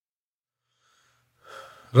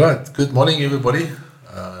Right, good morning, everybody.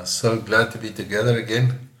 So glad to be together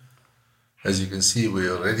again. As you can see,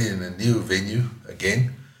 we're already in a new venue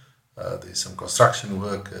again. There's some construction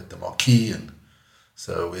work at the Marquee, and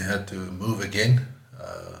so we had to move again.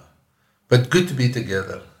 But good to be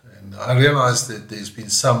together. And I realized that there's been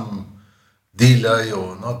some delay,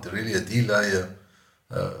 or not really a delay,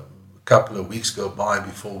 a couple of weeks go by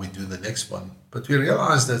before we do the next one. But we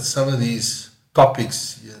realized that some of these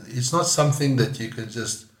topics, it's not something that you can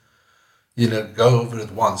just go over it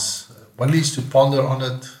once. One needs to ponder on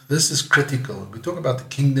it. This is critical. We talk about the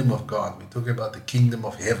kingdom of God. We talk about the kingdom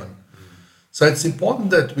of heaven. So it's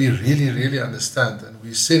important that we really, really understand. And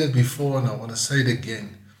we said it before, and I want to say it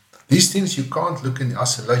again. These things you can't look in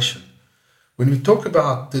isolation. When we talk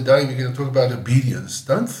about today, we're going to talk about obedience.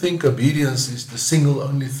 Don't think obedience is the single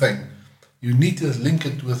only thing. You need to link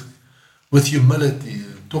it with humility.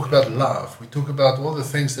 Talk about love. We talk about all the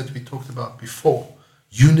things that we talked about before.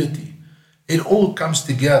 Unity. It all comes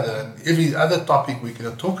together, and every other topic we're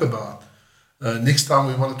going to talk about. Next time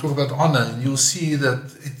we want to talk about honor, and you'll see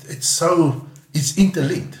that it's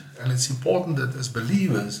interlinked, and it's important that as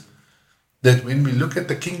believers, that when we look at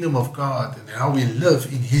the kingdom of God and how we live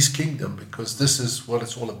in His kingdom, because this is what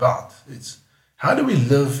it's all about. It's how do we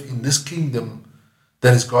live in this kingdom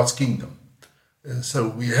that is God's kingdom? And so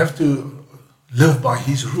we have to live by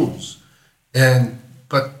His rules, and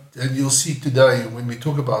you'll see today when we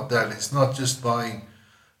talk about that, it's not just by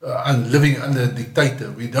living under a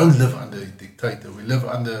dictator. We don't live under a dictator. We live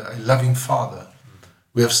under a loving Father.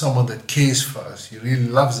 We have someone that cares for us. He really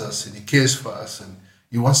loves us, and He cares for us, and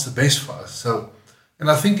He wants the best for us. So, and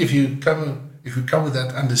I think if you come with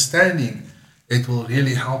that understanding, it will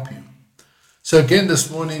really help you. So again, this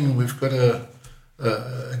morning we've got a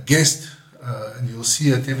guest, and you'll see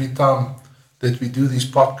it every time that we do these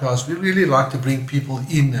podcasts. We really like to bring people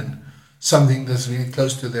in and something that's really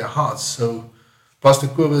close to their hearts. So Pastor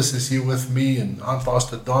Kobus is here with me, and I'm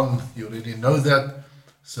Pastor Don. You already know that.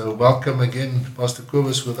 So welcome again, Pastor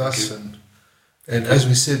Kobus, with us. And as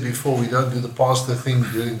we said before, we don't do the pastor thing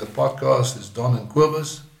during the podcast. It's Don and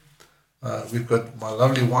Kobus. We've got my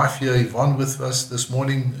lovely wife here, Yvonne, with us this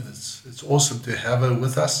morning. It's awesome to have her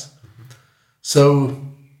with us. So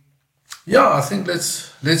yeah, I think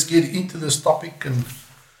let's get into this topic. And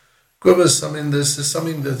Kobus, I mean, this is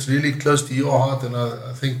something that's really close to your heart, and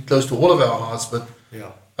I think close to all of our hearts. But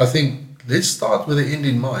yeah, I think let's start with the end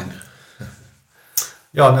in mind.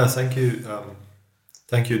 Yeah, no, thank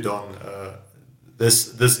you, Don.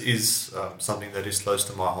 This is something that is close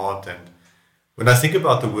to my heart, and when I think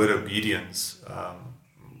about the word obedience,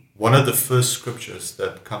 one of the first scriptures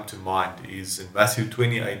that come to mind is in Matthew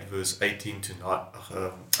 28, verse 18 to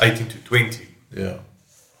 20. Yeah.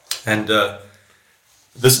 And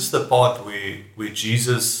this is the part where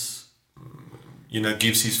Jesus,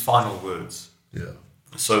 gives His final words. Yeah.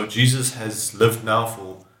 So Jesus has lived now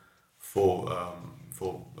for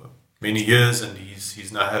many years, and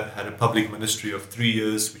he's now had a public ministry of 3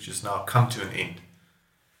 years, which has now come to an end.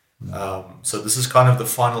 So this is kind of the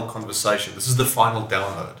final conversation. This is the final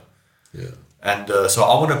download. Yeah. And so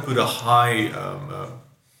I want to put a high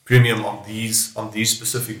premium on these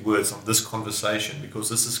specific words, on this conversation, because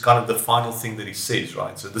this is kind of the final thing that He says,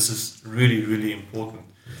 right? So this is really, really important.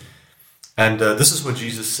 And this is what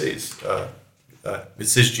Jesus says. It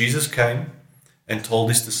says, Jesus came and told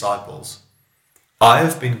His disciples, I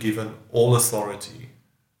have been given all authority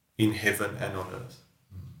in heaven and on earth.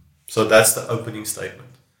 So that's the opening statement.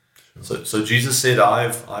 So Jesus said,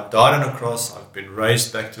 I've died on a cross, I've been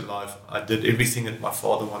raised back to life, I did everything that my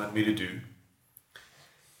Father wanted me to do,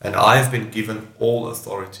 and I have been given all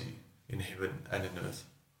authority in heaven and in earth.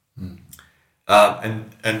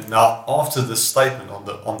 And now after this statement, on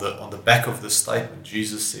the back of this statement,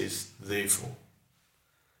 Jesus says, therefore,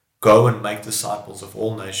 go and make disciples of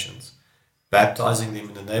all nations, baptizing them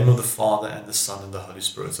in the name of the Father and the Son and the Holy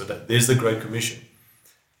Spirit. So there's the Great Commission.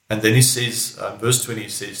 And then He says, verse 20, He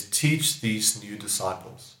says, teach these new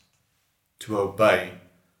disciples to obey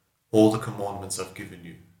all the commandments I've given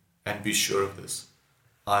you, and be sure of this,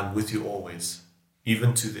 I'm with you always,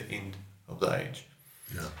 even to the end of the age.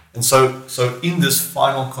 Yeah. And so in this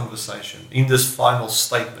final conversation, in this final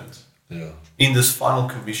statement, in this final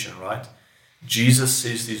commission, right, Jesus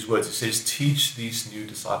says these words. He says, teach these new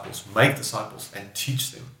disciples, make disciples, and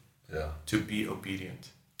teach them to be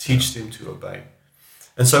obedient. Teach them to obey.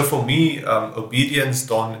 And so for me, obedience,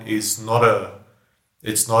 Don, is not a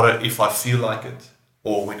if I feel like it,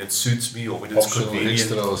 or when it suits me, or when it's optional convenient.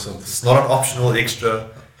 extra or something. It's not an optional extra.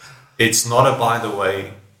 It's not a by the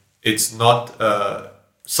way. It's not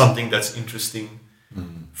something that's interesting.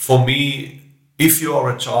 For me, if you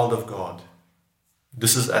are a child of God,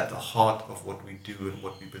 This is at the heart of what we do and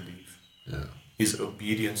what we believe, Yeah. is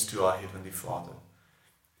obedience to our Heavenly Father.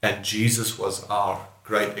 And Jesus was our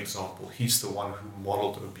great example. He's the one who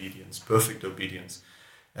modeled obedience, perfect obedience.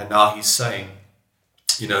 And now he's saying,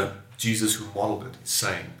 Jesus who modeled it is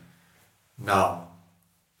saying, now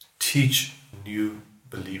teach new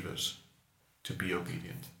believers to be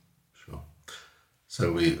obedient. Sure.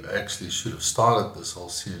 So we actually should have started this whole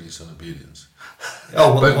series on obedience.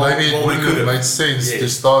 But maybe it would have made sense to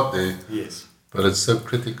start there. Yes. But it's so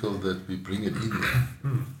critical that we bring it in there.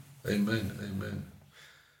 Amen. Amen.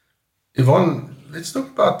 Yvonne, let's talk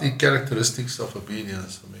about the characteristics of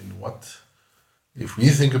obedience. I mean, if we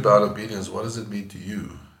think about obedience, what does it mean to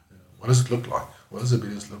you? What does it look like? What does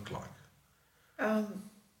obedience look like?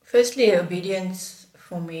 Firstly, obedience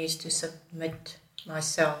for me is to submit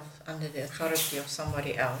myself under the authority of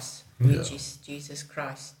somebody else, which is Jesus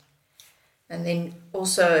Christ. And then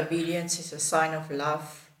also obedience is a sign of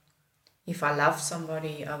love. If I love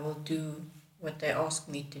somebody, I will do what they ask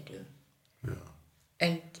me to do. Yeah.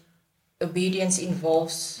 And obedience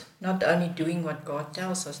involves not only doing what God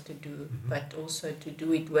tells us to do, but also to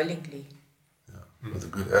do it willingly. Yeah. With a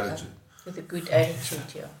good attitude. With a good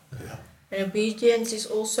attitude, Yeah. And obedience is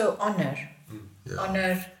also honor. Yeah.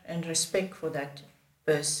 Honor and respect for that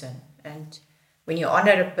person. And when you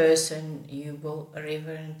honor a person, you will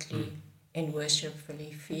reverently and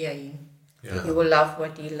worshipfully fear him. Yeah. You will love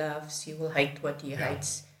what he loves. You will hate what he Yeah.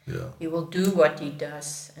 hates. Yeah. You will do what he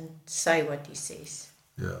does and say what he says.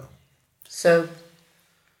 Yeah. So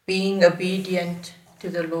being obedient to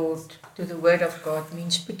the Lord, to the Word of God,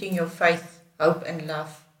 means putting your faith, hope and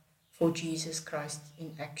love for Jesus Christ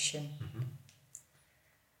in action.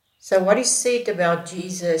 So what is said about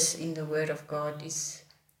Jesus in the Word of God is,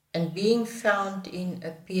 and being found in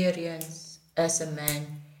appearance as a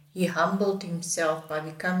man, he humbled himself by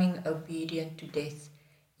becoming obedient to death,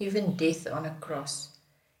 even death on a cross.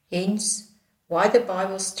 Hence, why the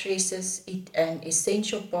Bible stresses it an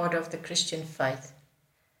essential part of the Christian faith.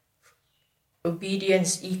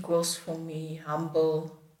 Obedience equals for me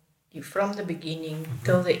humble from the beginning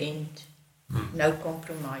till the end, no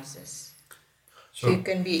compromises. So you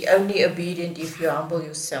can be only obedient if you humble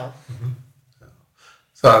yourself.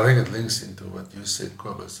 So I think it links into what you said,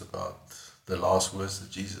 Kobus, about the last words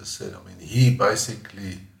that Jesus said. I mean, he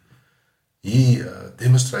basically,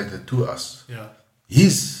 demonstrated to us. Yeah.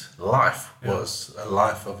 His life was a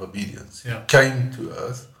life of obedience. Yeah. He came to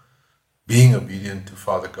earth being obedient to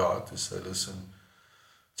Father God to say, listen,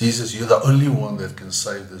 Jesus, you're the only one that can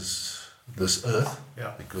save this earth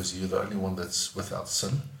because you're the only one that's without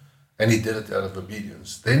sin. And he did it out of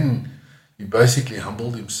obedience. Then he basically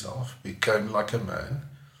humbled himself, became like a man,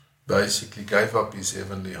 basically gave up his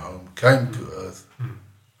heavenly home, came to earth,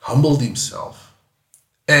 humbled himself,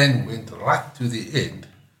 and went right to the end.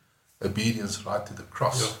 Obedience right to the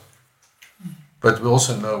cross. Yeah. But we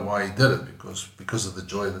also know why he did it, because of the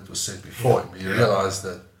joy that was set before him. He realized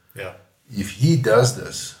that if he does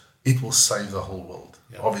this, it will save the whole world.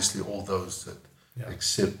 Yeah. Obviously, all those that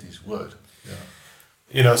accept his word.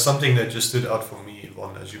 Yeah. Something that just stood out for me,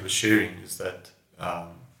 Yvonne, as you were sharing, is that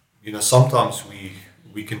sometimes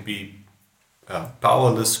we can be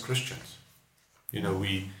powerless Christians. We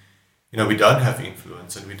don't have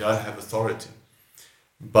influence and we don't have authority.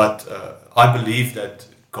 But I believe that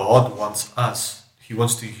God wants us, he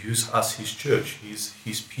wants to use us, his church,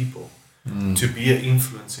 his people, to be an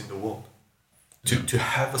influence in the world, to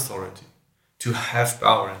have authority, to have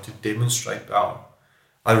power and to demonstrate power.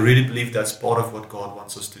 I really believe that's part of what God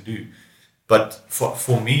wants us to do. But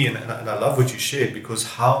for me, and I love what you shared, because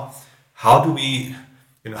how do we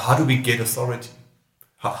get authority?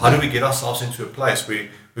 How do we get ourselves into a place where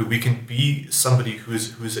we can be somebody who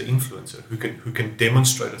is an influencer, who can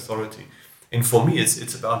demonstrate authority? And for me,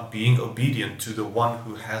 it's about being obedient to the one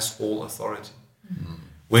who has all authority. Mm-hmm.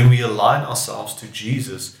 When we align ourselves to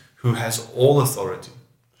Jesus, who has all authority,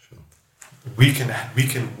 we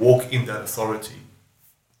can walk in that authority,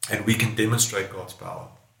 and we can demonstrate God's power.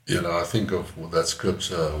 I think of that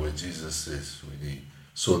scripture where Jesus says, when he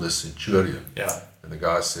saw the centurion, and the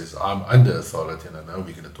guy says, I'm under authority, and I know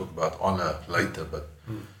we're going to talk about honor later, but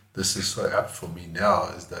this is so apt for me now,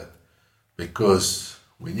 is that because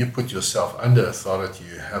when you put yourself under authority,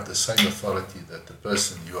 you have the same authority that the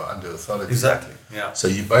person you are under authority. Exactly. Yeah. So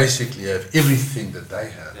you basically have everything that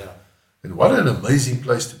they have. Yeah. And what an amazing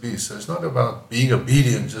place to be. So it's not about being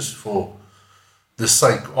obedient just for the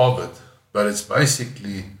sake of it, but it's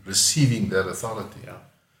basically receiving that authority. Yeah.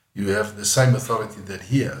 You have the same authority that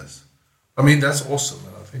he has. I mean, that's awesome.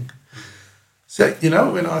 And I think, so,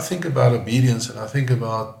 when I think about obedience and I think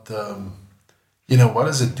about, what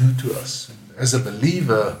does it do to us? And as a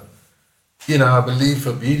believer, I believe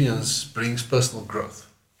obedience brings personal growth.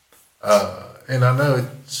 And I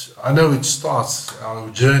know it starts, our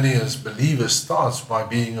journey as believers starts by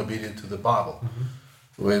being obedient to the Bible,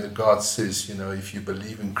 where the God says, if you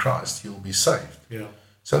believe in Christ, you'll be saved. Yeah.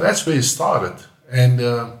 So that's where it started. And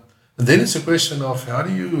then it's a question of how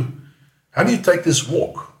do you take this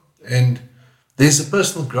walk? And there's a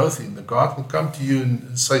personal growth in that. God will come to you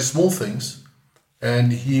and say small things,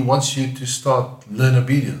 and He wants you to learn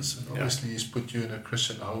obedience. And obviously He's put you in a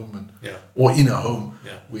Christian home or in a home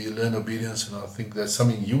where you learn obedience. And I think that's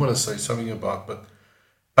something you want to say something about. But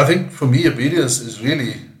I think for me, obedience is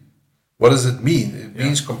really, what does it mean? It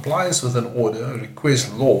means compliance with an order, a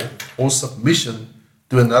request, law, or submission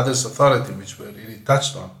to another's authority, which we really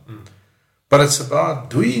touched on. But it's about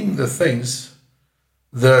doing the things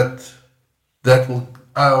that will,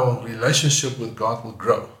 our relationship with God will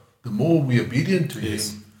grow. The more we're obedient to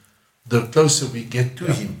Him, the closer we get to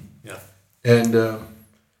Him. Yeah.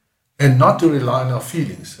 And not to rely on our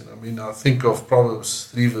feelings. And I think of Proverbs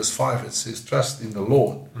 3 verse 5. It says, trust in the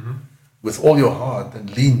Lord with all your heart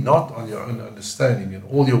and lean not on your own understanding. In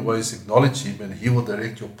all your ways acknowledge Him and He will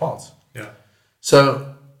direct your paths. Yeah.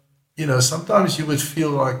 So, sometimes you would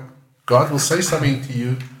feel like God will say something to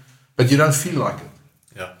you, but you don't feel like it.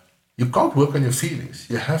 Yeah. You can't work on your feelings.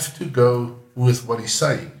 You have to go with what He's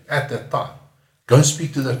saying at that time. Go and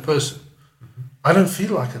speak to that person. I don't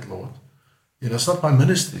feel like it, Lord. It's not my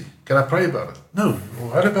ministry. Can I pray about it? No. Well,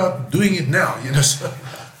 what about doing it now? So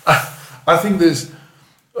I think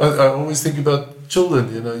I always think about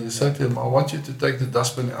children. You say to them, I want you to take the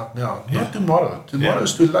dustbin out now. Not tomorrow. Tomorrow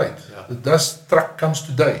is too late. Yeah. The dust truck comes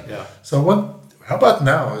today. Yeah. So how about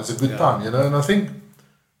now? It's a good time, And I think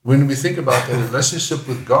when we think about the relationship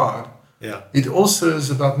with God, it also is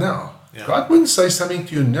about now. Yeah. God wouldn't say something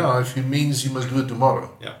to you now if it means you must do it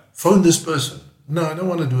tomorrow. Yeah. Phone this person. No, I don't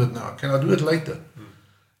want to do it now. Can I do it later?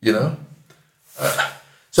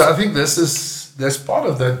 So I think that's part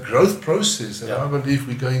of that growth process that I believe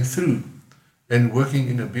we're going through and working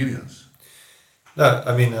in obedience. No,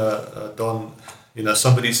 Don,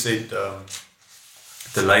 somebody said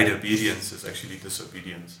delayed obedience is actually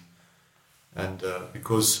disobedience. And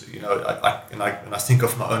because, I think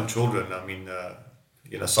of my own children,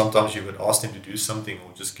 sometimes you would ask them to do something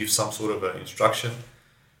or just give some sort of an instruction.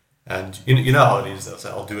 And you know how it is, they'll say,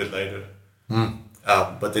 I'll do it later.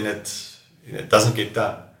 But then it doesn't get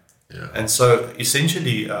done. Yeah. And so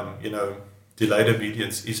essentially, delayed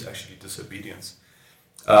obedience is actually disobedience.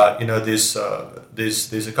 There's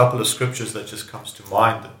a couple of scriptures that just comes to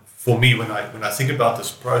mind for me when I think about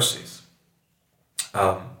this process.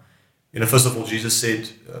 First of all, Jesus said,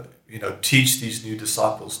 teach these new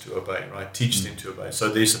disciples to obey, right? Teach them to obey. So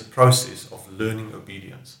there's a process of learning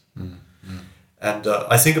obedience. And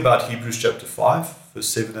I think about Hebrews chapter 5, verse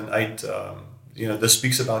 7 and 8. This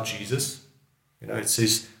speaks about Jesus. It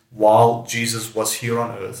says, while Jesus was here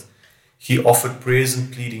on earth, He offered prayers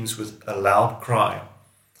and pleadings with a loud cry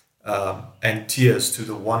and tears to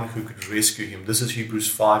the one who could rescue Him. This is Hebrews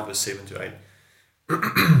 5, verse 7 to 8.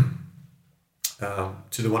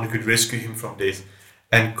 To the one who could rescue Him from death.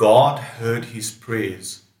 And God heard His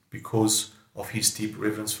prayers because of His deep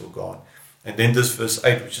reverence for God. And then this verse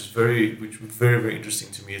 8, which was very, very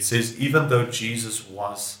interesting to me. It says, even though Jesus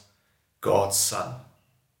was God's Son.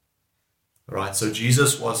 Right? So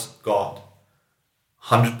Jesus was God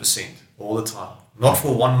 100% all the time. Not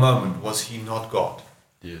for one moment was He not God.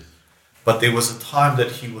 Yes. But there was a time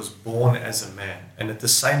that He was born as a man. And at the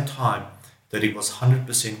same time that He was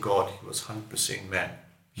 100% God, He was 100% man.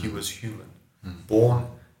 He was human. Born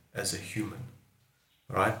as a human.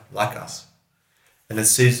 Right? Like us. And it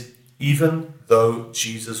says, even though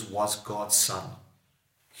Jesus was God's Son,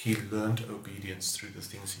 He learned obedience through the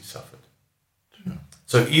things He suffered. Yeah.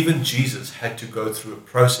 So even Jesus had to go through a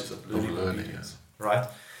process of learning obedience. Right?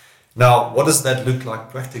 Now, what does that look like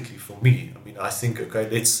practically for me? I think,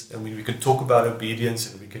 we can talk about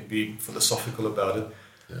obedience and we can be philosophical about it.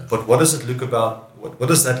 Yeah. But what does it look about? What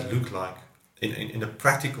does that look like in a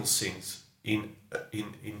practical sense in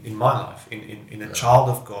my life, in a child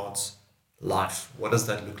of God's life? What does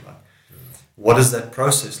that look like? What does that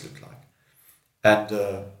process look like? And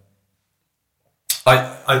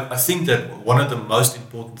I think that one of the most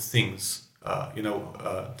important things,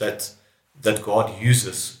 that God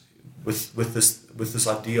uses with this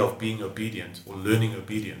idea of being obedient or learning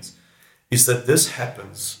obedience, is that this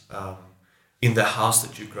happens in the house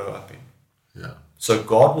that you grow up in. Yeah. So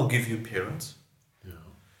God will give you parents,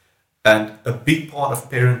 and a big part of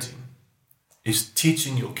parenting is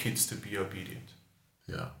teaching your kids to be obedient.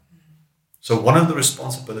 Yeah. So one of the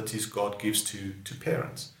responsibilities God gives to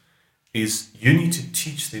parents is you need to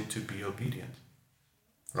teach them to be obedient.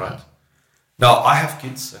 Right? Now, I have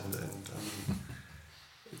kids, and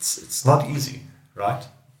it's not easy, right?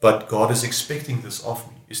 But God is expecting this of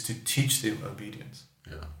me, is to teach them obedience.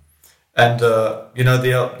 Yeah. And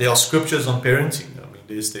there are scriptures on parenting. I mean,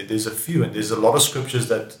 there's a few, and there's a lot of scriptures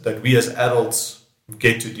that we as adults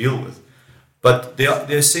get to deal with. But there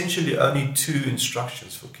are essentially only 2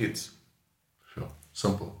 instructions for kids. Sure.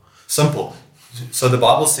 Simple. So the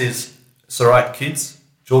Bible says, it's all right, kids,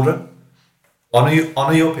 children, honor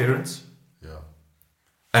your parents, Yeah.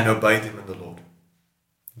 and obey them in the Lord.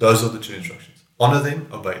 Those are the 2 instructions. Honor them,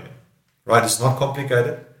 obey them. Right? It's not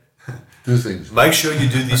complicated. 2 things. Make sure you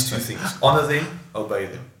do these 2 things. Honor them, obey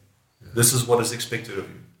them. Yeah. This is what is expected of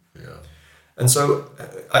you. Yeah. And so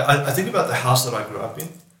I think about the house that I grew up in,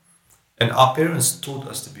 and our parents taught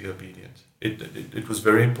us to be obedient. It was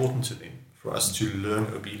very important to them for us to learn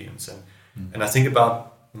obedience. And I think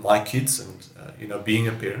about my kids and being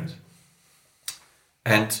a parent,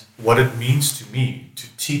 and what it means to me to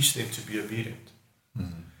teach them to be obedient.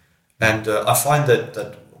 And I find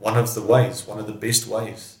that one of the best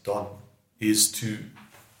ways, Don, is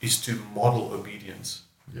to model obedience.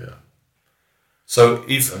 Yeah. So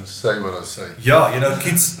if Don't say what I say. yeah,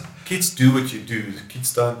 kids do what you do.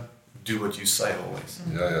 Kids don't do what you say always.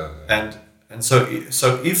 Yeah. And so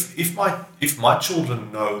if my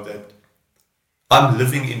children know that I'm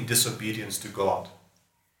living in disobedience to God,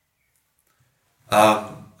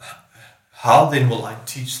 how then will I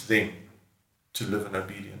teach them to live in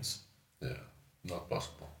obedience? Yeah. Not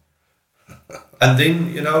possible. And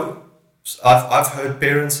then, I've heard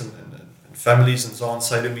parents and families and so on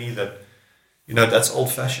say to me that, that's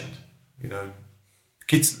old-fashioned.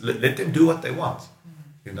 Kids, let them do what they want.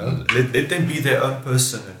 Let them be their own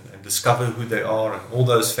person and discover who they are and all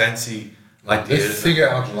those fancy ideas. Let's figure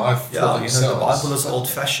out life for themselves. The Bible is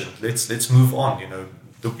old-fashioned. Let's move on.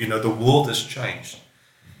 The world has changed.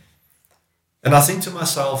 And I think to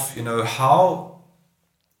myself, how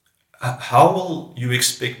will you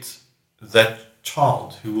expect that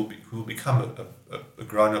child who will become a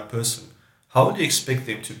grown-up person, how would you expect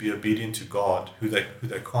them to be obedient to God, who they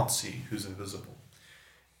can't see, who's invisible,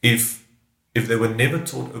 if they were never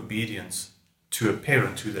taught obedience to a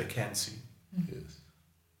parent who they can see? Yes.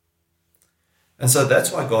 And so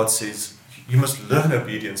that's why God says you must learn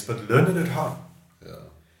obedience, but learn it at home.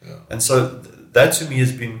 Yeah. And so that to me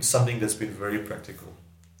has been something that's been very practical.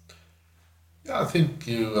 Yeah, I think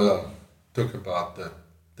you talk about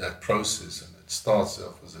that process, and it starts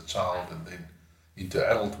off as a child and then into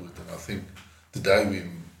adulthood. And I think today we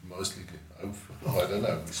mostly, I don't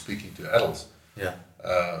know, we're speaking to adults. Yeah.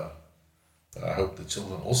 I hope the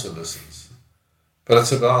children also listens. But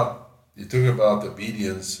it's about, you talk about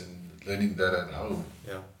obedience and learning that at home.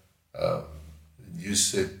 Yeah. You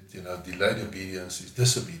said, delayed obedience is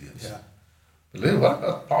disobedience. Yeah. But then what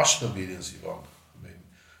about partial obedience, Yvonne?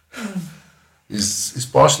 I mean, is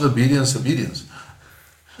partial obedience obedience?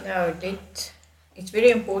 No, it's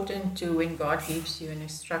very important to, when God gives you an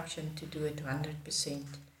instruction, to do it 100%.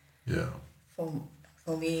 Yeah.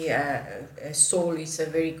 For me, Saul is a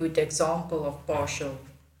very good example of partial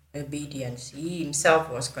obedience. He himself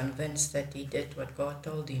was convinced that he did what God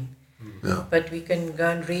told him. Yeah. But we can go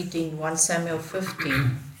and read in 1 Samuel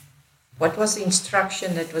 15. What was the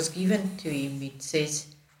instruction that was given to him? It says,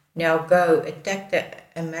 "Now go, attack the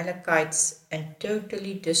Amalekites and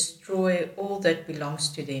totally destroy all that belongs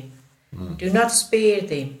to them. Do not spare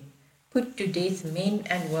them. Put to death men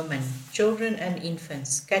and women, children and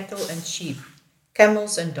infants, cattle and sheep,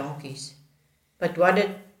 camels and donkeys." But what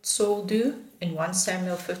did Saul do in 1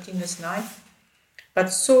 Samuel 15 verse 9? "But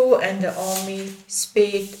Saul and the army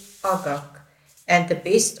spared Agag, and the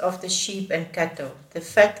best of the sheep and cattle, the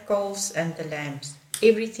fat calves and the lambs,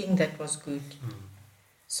 everything that was good."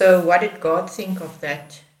 So what did God think of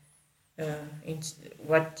that?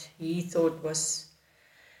 What he thought was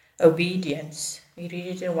obedience. We read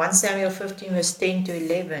it in 1 Samuel 15 verse 10 to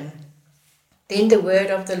 11. "Then the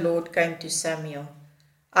word of the Lord came to Samuel.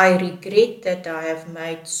 I regret that I have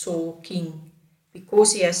made Saul king,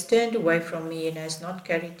 because he has turned away from me and has not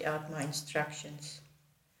carried out my instructions."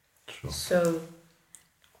 Sure. So,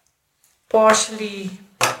 partially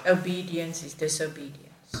obedience is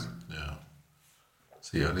disobedience. Yeah.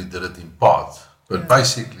 So he only did it in part. But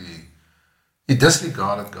basically, he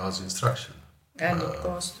disregarded God's instruction. And it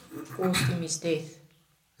cost him his death.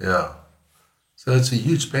 Yeah. So it's a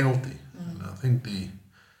huge penalty. And I think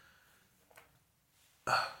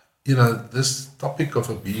this topic of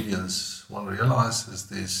obedience, one realizes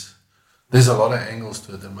there's a lot of angles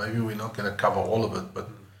to it, and maybe we're not going to cover all of it, but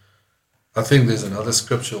I think there's another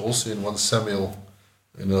scripture also in 1 Samuel,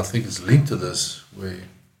 and I think it's linked to this,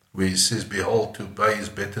 where he says, "Behold, to obey is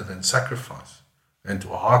better than sacrifice, and to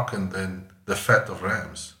hearken than the fat of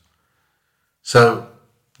rams." So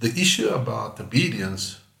the issue about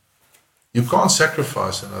obedience, you can't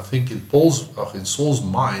sacrifice, and I think in Saul's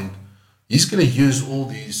mind, he's going to use all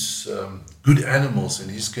these good animals and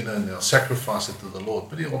he's going to now sacrifice it to the Lord.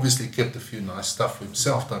 But he obviously kept a few nice stuff for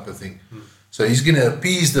himself, type of thing. So he's going to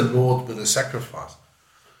appease the Lord with a sacrifice.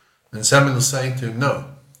 And Samuel is saying to him, no,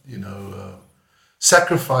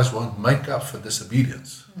 sacrifice won't make up for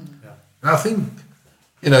disobedience. Yeah. And I think,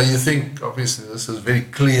 you think, obviously, this is very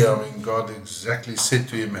clear. I mean, God exactly said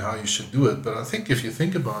to him how you should do it. But I think if you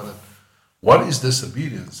think about it, what is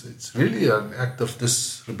disobedience? It's really an act of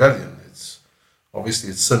rebellion. Obviously,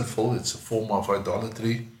 it's sinful. It's a form of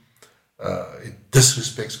idolatry. It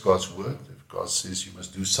disrespects God's word. If God says you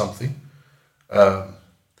must do something.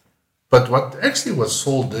 But what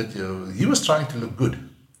Saul did, he was trying to look good.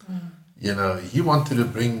 He wanted to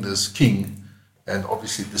bring this king and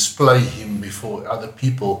obviously display him before other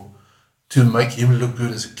people to make him look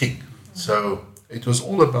good as a king. So it was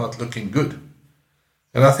all about looking good.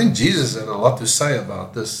 And I think Jesus had a lot to say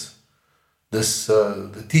about this.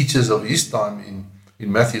 The teachers of his time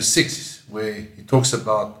in Matthew 6, where he talks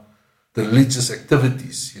about the religious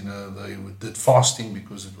activities. They did fasting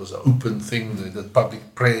because it was an open thing. They did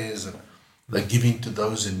public prayers and they're giving to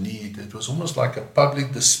those in need. It was almost like a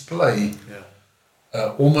public display,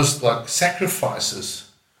 almost like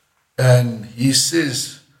sacrifices. And he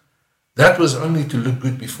says that was only to look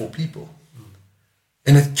good before people.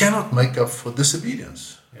 And it cannot make up for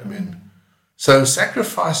disobedience. Yeah. So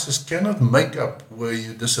sacrifices cannot make up where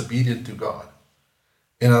you're disobedient to God.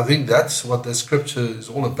 And I think that's what the scripture is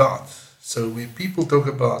all about. So when people talk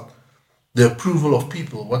about the approval of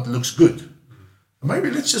people, what looks good,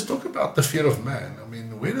 maybe let's just talk about the fear of man. I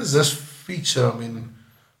mean, where does this feature? I mean,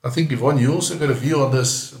 I think, Yvonne, you also got a view on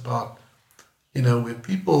this about, where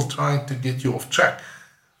people trying to get you off track.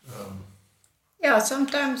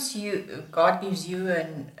 Sometimes God gives you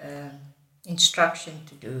an instruction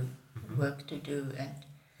to do, work to do, and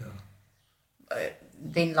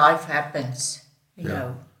then life happens,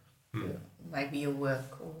 maybe your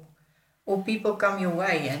work or people come your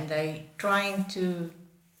way and they trying to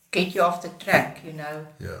get you off the track,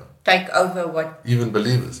 take over what... Even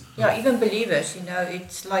believers. Yeah, even believers,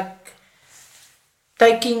 it's like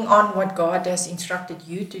taking on what God has instructed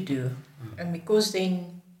you to do. And because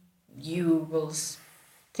then you will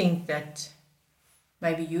think that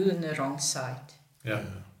maybe you're on the wrong side. Yeah.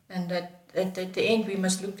 And that at the end we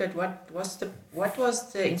must look at what was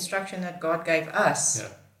the instruction that God gave us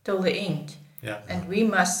till the end. Yeah. And we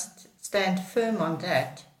must stand firm on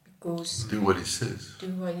that because do what he says. Do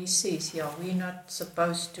what he says, We're not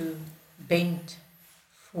supposed to bend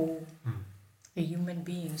for the human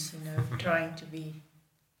beings, trying to be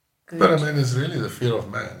good. But I mean, it's really the fear of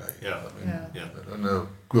man. Yeah. I don't know,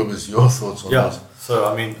 Cobus, your thoughts on this? So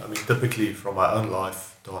I mean, typically from my own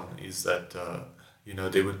life, Don, is that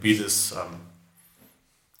there would be this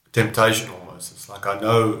temptation almost. It's like I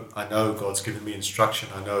know God's given me instruction.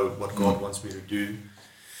 I know what God wants me to do,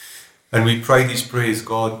 and we pray these prayers: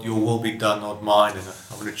 God, Your will be done, not mine. And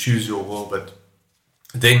I'm going to choose Your will. But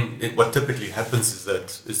then what typically happens is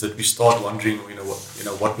that we start wondering,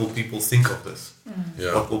 what will people think of this?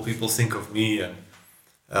 What will people think of me? And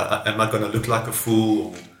am I going to look like a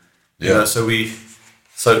fool?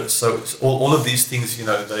 So all of these things,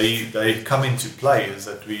 they come into play. Is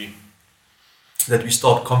that we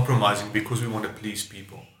start compromising because we want to please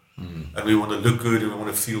people, and we want to look good and we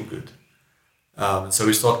want to feel good. And so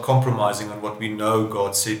we start compromising on what we know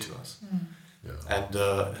God said to us. And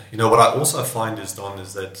what I also find is, Don,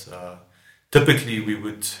 is that typically we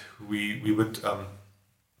would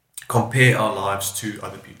compare our lives to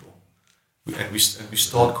other people, and we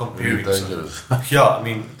start comparing. That's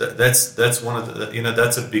one of the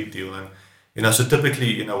that's a big deal, and so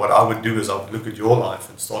typically what I would do is I would look at your life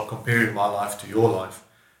and start comparing my life to your life,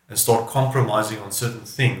 and start compromising on certain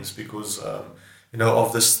things because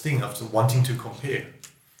of this thing of wanting to compare.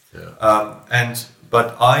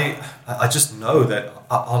 But I just know that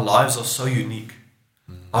our lives are so unique.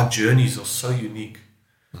 Our journeys are so unique.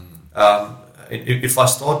 If I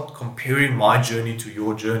start comparing my journey to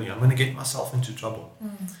your journey, I'm going to get myself into trouble.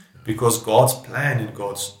 Because God's plan and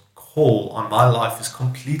God's call on my life is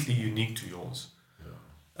completely unique to yours.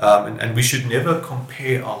 And we should never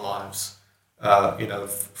compare our lives,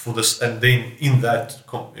 for this. And then in that,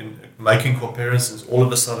 in making comparisons, all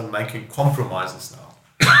of a sudden making compromises now.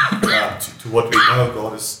 To what we know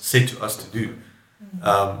God has said to us to do,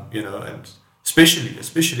 and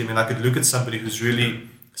Especially, I mean, I could look at somebody who's really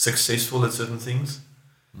successful at certain things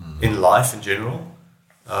in life in general,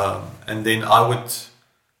 and then I would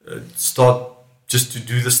start just to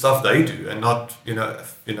do the stuff they do, and not,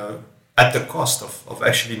 at the cost of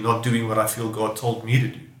actually not doing what I feel God told me to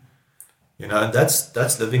do. And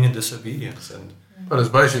that's living in disobedience. And But it's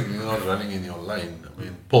basically not running in your lane. I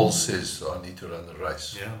mean, Paul says, I need to run the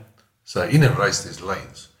race. yeah, So in a race, there's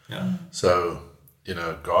lanes. yeah, So,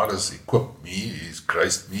 God has equipped me, He's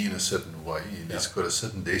graced me in a certain way, and He's got a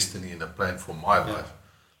certain destiny and a plan for my life.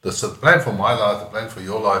 The plan for my life, the plan for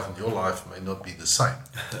your life, and your life may not be the same.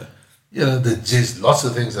 There's just lots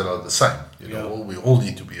of things that are the same. We all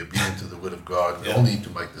need to be obedient to the Word of God. We all need to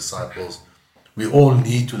make disciples. We all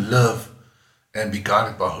need to live and be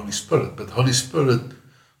guided by Holy Spirit. But Holy Spirit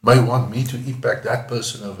may want me to impact that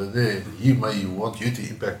person over there. He may want you to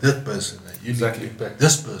impact that person, and you need to impact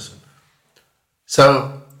this person.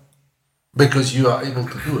 So, because you are able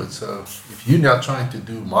to do it. So, if you're now trying to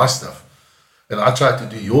do my stuff, and I try to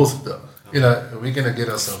do your stuff, we're going to get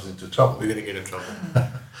ourselves into trouble. we're going to get in trouble.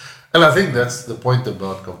 And I think that's the point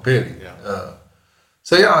about comparing. Yeah.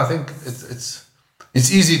 I think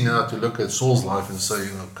it's easy now to look at Saul's life and say,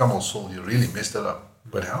 come on, Saul, you really messed it up.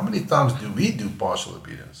 But how many times do we do partial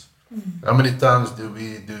obedience? How many times do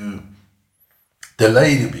we do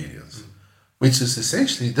delayed obedience, which is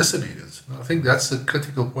essentially disobedience? And I think that's a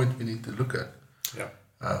critical point we need to look at. Yeah.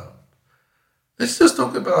 Let's just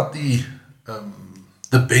talk about the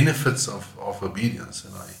benefits of obedience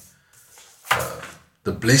and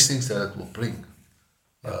the blessings that it will bring.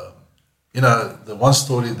 The one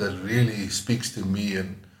story that really speaks to me,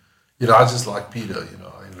 and I just like Peter.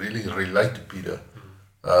 I really relate to Peter.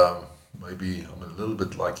 Maybe I'm a little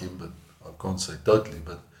bit like him, but I can't say totally.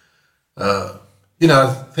 But I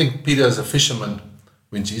think Peter, as a fisherman,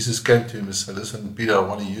 when Jesus came to him and said, "Listen, Peter, I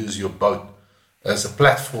want to use your boat as a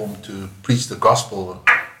platform to preach the gospel."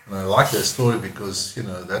 And I like that story because,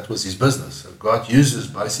 that was his business. So God uses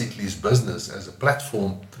basically his business as a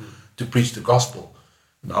platform to preach the gospel.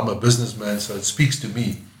 And I'm a businessman, so it speaks to me.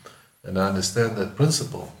 And I understand that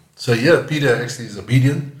principle. So Peter actually is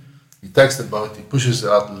obedient. He takes the boat, he pushes it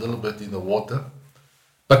out a little bit in the water.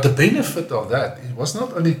 But the benefit of that, it was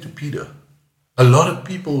not only to Peter. A lot of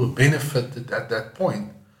people benefited at that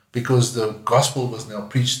point because the gospel was now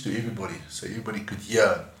preached to everybody. So everybody could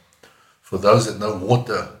hear. For those that know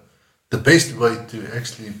water, the best way to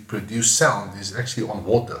actually produce sound is actually on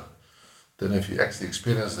water. Don't know if you actually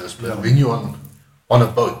experience this, but when you're on a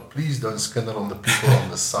boat, please don't scatter on the people on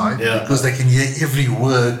the side because they can hear every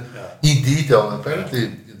word in detail. Apparently,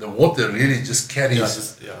 the water really just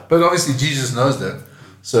carries. But obviously, Jesus knows that,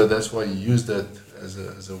 so that's why he used that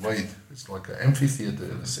as a way. It's like an amphitheater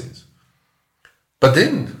in a sense. But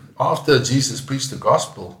then, after Jesus preached the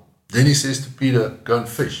gospel, then he says to Peter, "Go and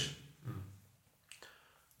fish."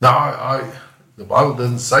 Now, the Bible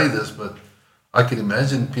doesn't say this, but I can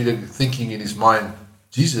imagine Peter thinking in his mind,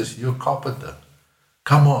 "Jesus, you're a carpenter.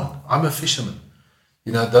 Come on, I'm a fisherman.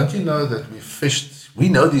 Don't you know that we've fished, we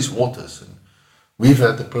know these waters, and we've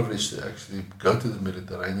had the privilege to actually go to the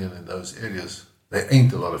Mediterranean in those areas. There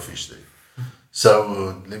ain't a lot of fish there.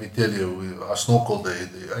 So, let me tell you, I snorkeled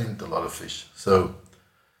there ain't a lot of fish. So,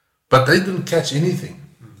 but they didn't catch anything.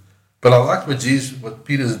 But I like what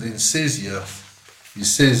Peter then says here. He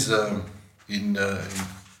says in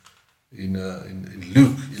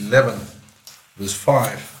Luke 11, verse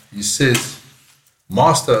 5, he says,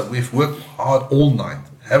 "Master, we've worked hard all night,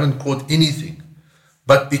 haven't caught anything.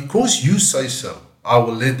 But because you say so, I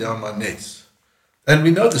will let down my nets." And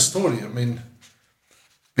we know the story. I mean,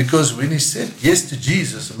 because when he said yes to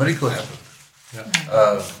Jesus, a miracle happened.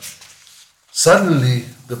 Suddenly,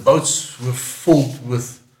 the boats were filled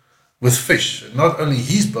with fish. And not only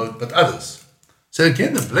his boat, but others. So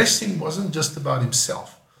again, the blessing wasn't just about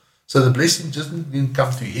himself. So the blessing just didn't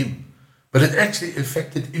come to him, but it actually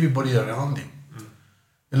affected everybody around him.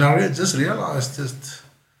 And I just realized that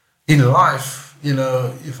in life,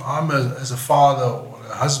 if I'm as a father or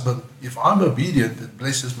a husband, if I'm obedient, it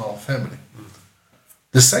blesses my whole family.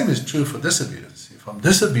 The same is true for disobedience. If I'm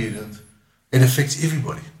disobedient, it affects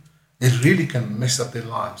everybody. It really can mess up their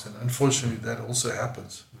lives. And unfortunately, that also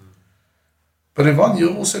happens. But Yvonne,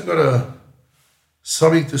 you also got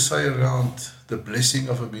something to say around the blessing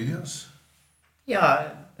of obedience?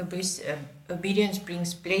 Yeah, obedience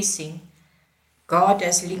brings blessing. God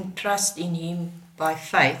has linked trust in him by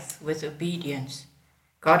faith with obedience.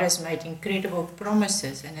 God has made incredible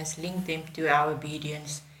promises and has linked them to our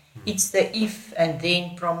obedience. It's the if and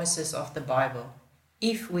then promises of the Bible.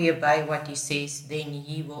 If we obey what he says, then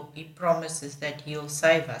he promises that he'll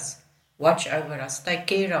save us. watch over us, take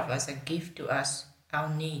care of us, and give to us our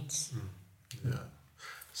needs. Yeah.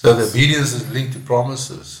 So the obedience is linked to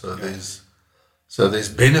promises. So there's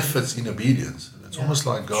benefits in obedience. And it's almost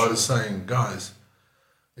like God is saying, guys,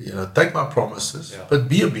 take my promises, but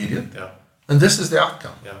be obedient. Yeah. And this is the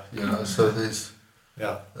outcome. Yeah. So there's...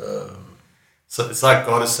 So it's like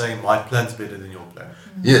God is saying, my plan's better than your plan.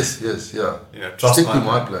 Yes, Trust Stick to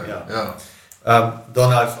my plan. Don,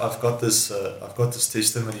 I've got this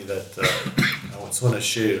testimony that I just want to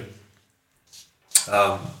share.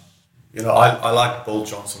 I like Bill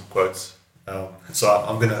Johnson quotes, so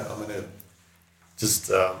I'm gonna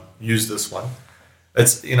just use this one.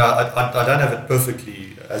 It's I don't have it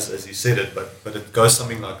perfectly as he said it, but it goes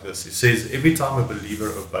something like this. He says, every time a believer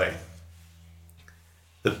obeys,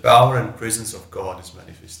 the power and presence of God is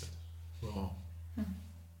manifested. Wow.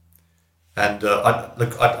 And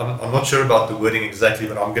I'm not sure about the wording exactly,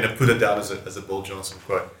 but I'm going to put it down as a Bill Johnson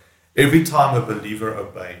quote. Every time a believer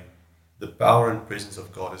obeys, the power and presence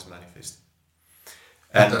of God is manifested.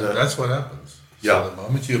 And that's what happens. Yeah. So the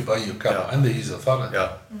moment you obey, you come under His authority.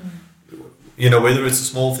 Yeah. Whether it's a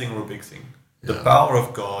small thing or a big thing, the power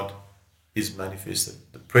of God is manifested.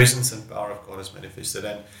 The presence and power of God is manifested.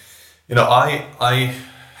 And I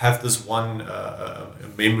have this one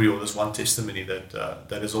memory or this one testimony that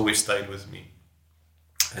has always stayed with me.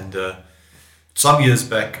 And some years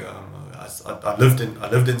back, I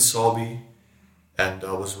lived in Sabi, and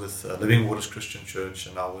I was with Living Waters Christian Church,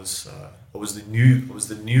 and I was the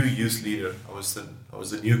new youth leader. I was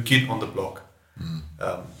the new kid on the block,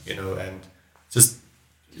 and just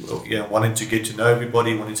wanting to get to know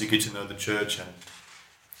everybody, wanting to get to know the church. And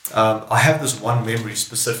I have this one memory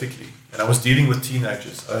specifically, and I was dealing with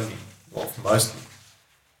teenagers only, mostly.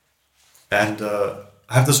 And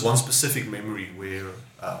I have this one specific memory where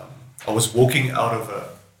I was walking out of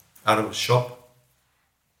a shop.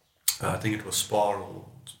 I think it was Spar or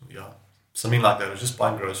something like that. I was just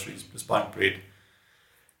buying groceries, just buying bread.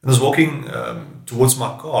 And I was walking towards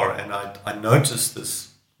my car, and I noticed this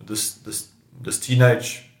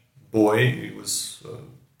teenage boy. He was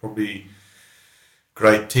probably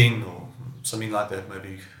grade 10 or something like that,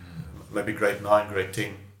 maybe grade 9, grade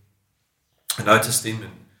 10. I noticed him,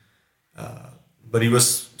 but he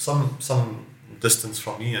was some distance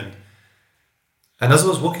from me, and as I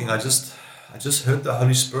was walking, I just heard the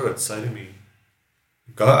Holy Spirit say to me,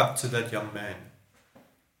 go up to that young man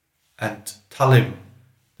and tell him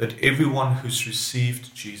that everyone who's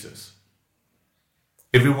received Jesus,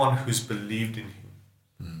 everyone who's believed in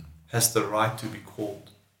Him, has the right to be called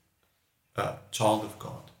a child of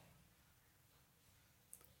God.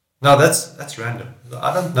 Now that's random.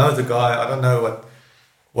 I don't know the guy. I don't know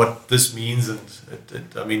what this means, and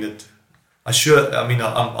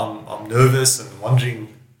I'm nervous and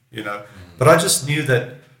wondering, but I just knew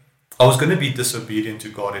that I was going to be disobedient to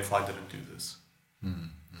God if I didn't do this,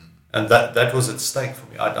 and that was at stake for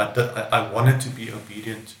me. I wanted to be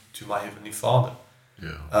obedient to my Heavenly Father,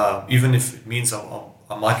 even if it means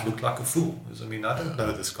I might look like a fool. Because, I don't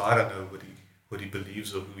know this guy. I don't know what he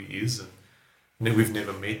believes or who he is, and we've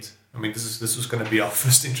never met. This was going to be our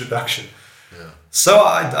first introduction. Yeah. So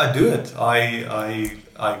I do it.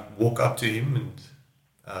 I walk up to him and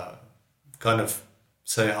kind of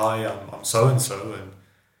say, hi, I'm so and so,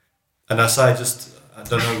 and I say, I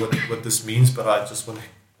don't know what this means, but I just want to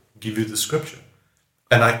give you the scripture.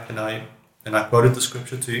 And I quoted the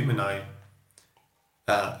scripture to him,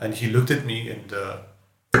 and he looked at me and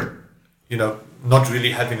not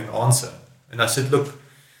really having an answer. And I said, look,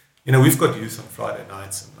 we've got youth on Friday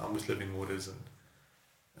nights, and I'm with Living Waters,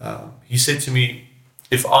 and he said to me,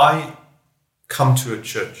 if I come to a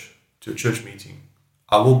church meeting,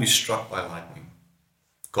 I will be struck by lightning.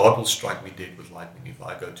 God will strike me dead with lightning if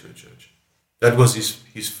I go to a church. That was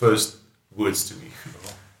his first words to me.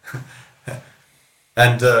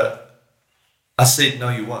 And I said, no,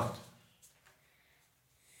 you won't.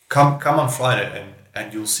 Come on Friday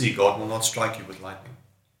and you'll see God will not strike you with lightning.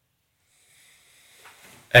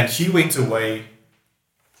 And he went away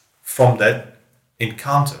from that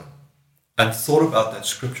encounter and thought about that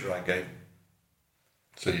scripture I gave him.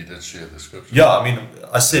 So you did share the scripture? Yeah,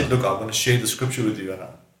 I said, look, I want to share the scripture with you, and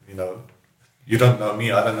you don't know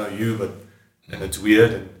me, I don't know you, and it's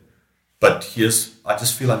weird, but I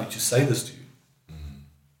just feel I need to say this to you.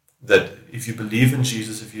 That if you believe in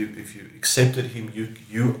Jesus, if you accepted Him,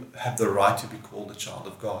 you have the right to be called a child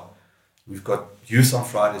of God. We've got youth on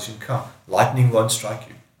Fridays. You can come. Lightning won't strike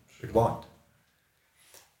you. It won't.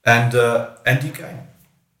 And he came.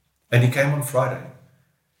 And he came on Friday.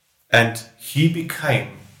 And he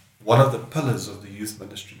became one of the pillars of the youth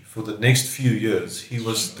ministry. For the next few years, he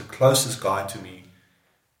was the closest guy to me.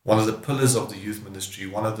 one of the pillars of the youth ministry,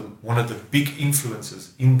 one of the big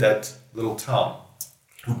influences in that little town,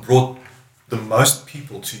 who brought the most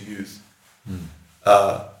people to youth.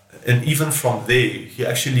 And even from there, he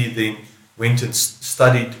actually then went and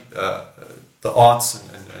studied the arts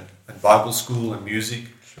and Bible school and music.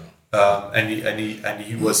 Sure. And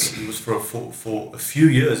he was for a few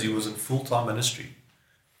years he was in full-time ministry.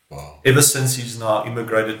 Wow. Ever since he's now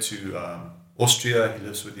immigrated to Austria, he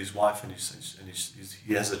lives with his wife and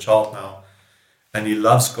he has a child now, and he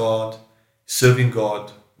loves God, serving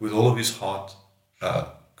God with all of his heart.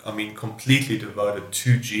 Completely devoted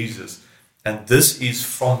to Jesus. And this is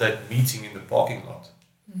from that meeting in the parking lot,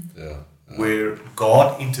 where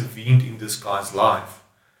God intervened in this guy's life.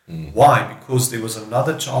 Why? Because there was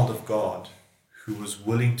another child of God who was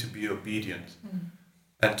willing to be obedient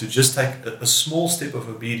and to just take a small step of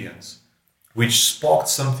obedience, which sparked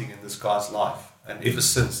something in this guy's life. And ever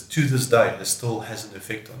since, to this day, it still has an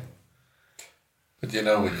effect on him. But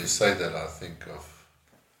when you say that, I think of,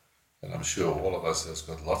 and I'm sure all of us has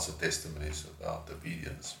got lots of testimonies about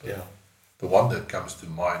obedience. But the one that comes to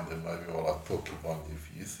mind, and maybe what I'll talk about, if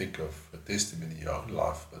you think of a testimony in your own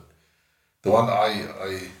life, but the one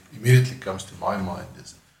I immediately comes to my mind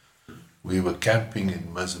is we were camping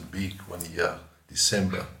in Mozambique one year,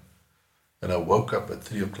 December, and I woke up at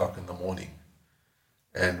 3 o'clock in the morning,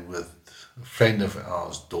 and with a friend of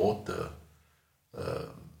ours' daughter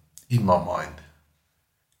in my mind,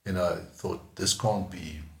 and I thought, this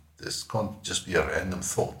can't just be a random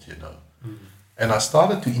thought, And I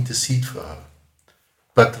started to intercede for her.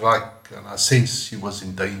 But and I sensed she was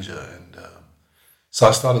in danger. And so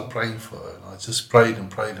I started praying for her. And I just prayed and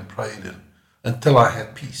prayed and prayed until I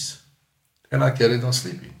had peace. And I carried on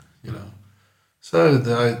sleeping, So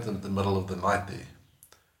the middle of the night there.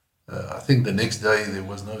 I think the next day there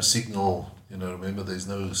was no signal. Remember there's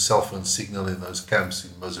no cell phone signal in those camps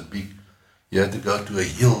in Mozambique. You had to go to a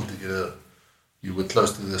hill to get you were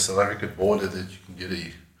close to the South African border that you can get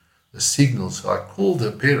a signal. So I called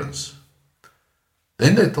her parents.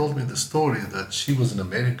 Then they told me the story that she was in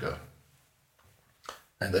America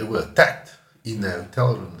and they were attacked in their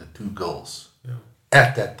hotel room, the two girls,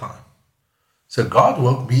 at that time. So God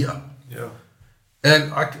woke me up. Yeah.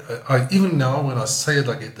 And I even now when I say it,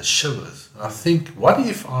 I get the shivers. I think, what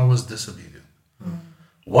if I was disobedient?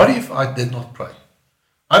 What if I did not pray?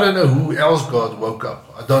 I don't know who else God woke up.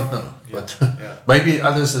 I don't know. But maybe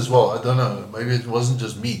others as well. I don't know. Maybe it wasn't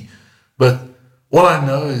just me. But all I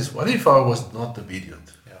know is, what if I was not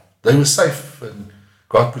obedient? Yeah. They were safe and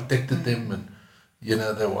God protected them and,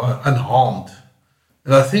 they were unharmed.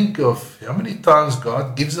 And I think of how many times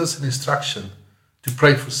God gives us an instruction to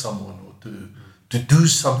pray for someone or to do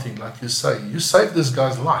something like you say. You saved this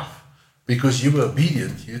guy's life because you were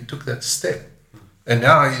obedient. You took that step. And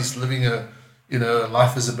now he's living a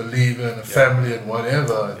life as a believer and a family and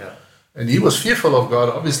whatever. Yeah. And he was fearful of God.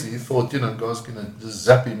 Obviously, he thought, God's going to just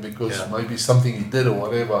zap him because maybe something he did or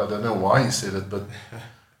whatever. I don't know why he said it, but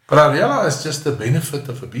I realized just the benefit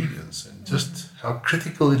of obedience and just how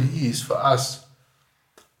critical it is for us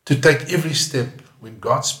to take every step when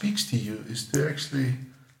God speaks to you is to actually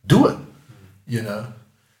do it,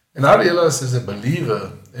 And I realized as a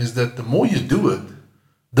believer is that the more you do it,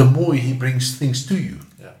 the more he brings things to you.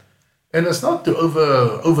 Yeah. And it's not to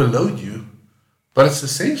overload you, but it's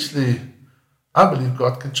essentially, I believe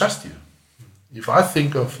God can trust you. If I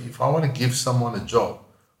want to give someone a job,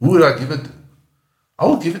 who would I give it to? I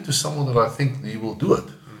will give it to someone that I think he will do it.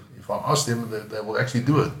 If I ask them, they will actually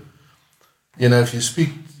do it. If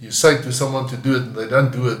you say to someone to do it and they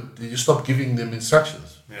don't do it, you stop giving them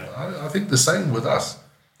instructions. Yeah. I think the same with us.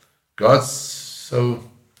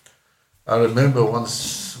 I remember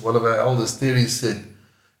once one of our elders, Terry, said,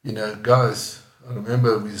 guys, I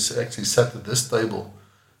remember we actually sat at this table.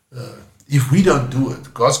 If we don't do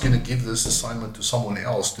it, God's going to give this assignment to someone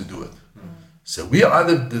else to do it. So we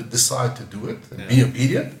either decide to do it and be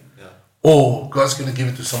obedient, or God's going to give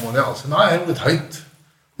it to someone else. And I would hate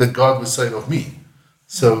that God would say it of me.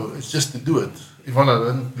 So it's just to do it.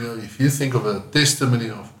 If you think of a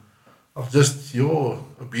testimony of just your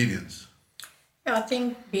obedience. I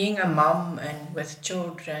think being a mom and with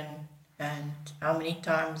children, and how many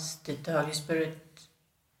times did the Holy Spirit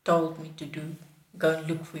told me to go and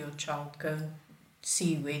look for your child, go and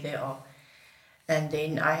see where they are. And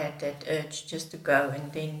then I had that urge just to go,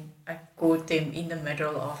 and then I caught them in the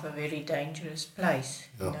middle of a very dangerous place,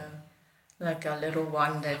 like a little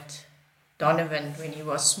one that Donovan, when he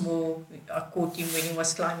was small, I caught him when he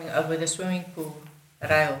was climbing over the swimming pool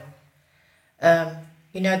rail.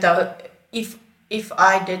 If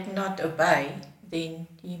I did not obey, then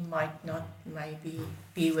he might not maybe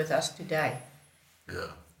be with us today.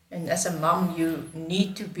 Yeah. And as a mom, you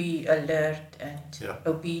need to be alert and Yeah.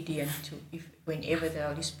 obedient to whenever the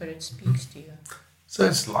Holy Spirit speaks to you. So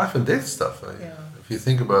it's life and death stuff. Eh? Yeah. If you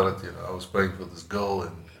think about it, I was praying for this girl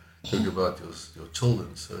and think about your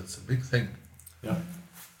children. So it's a big thing. Yeah.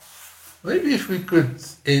 Maybe if we could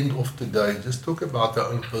end off today, just talk about our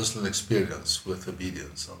own personal experience with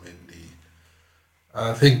obedience. I mean,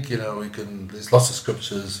 I think, we can, there's lots of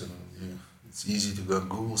scriptures and it's easy to go and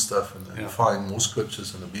Google stuff and find more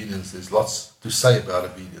scriptures on obedience. There's lots to say about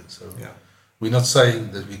obedience. So Yeah. we're not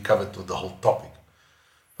saying that we covered the whole topic.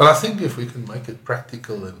 But I think if we can make it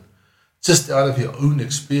practical and just out of your own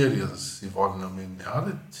experience, Yvonne, I mean,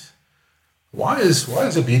 why is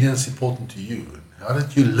obedience important to you? And how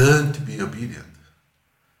did you learn to be obedient?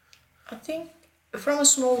 I think from a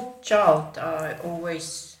small child, I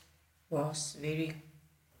always was very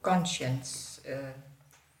conscious.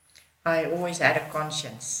 I always had a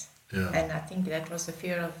conscience. Yeah. And I think that was the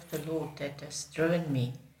fear of the Lord that has driven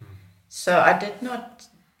me. So I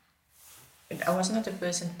was not a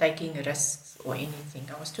person taking risks or anything.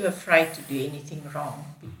 I was too afraid to do anything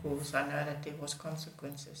wrong because I know that there was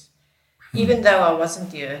consequences. Even though I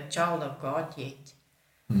wasn't a child of God yet,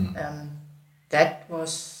 that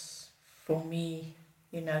was for me,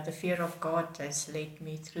 the fear of God has led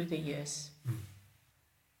me through the years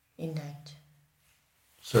in that.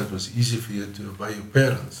 So it was easy for you to obey your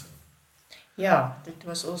parents. Yeah, that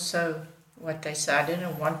was also what they said. I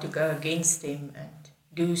didn't want to go against them and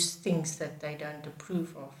do things that they don't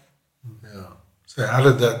approve of. Yeah. So how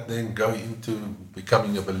did that then go into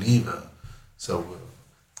becoming a believer? So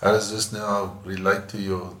how does this now relate to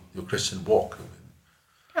your Christian walk?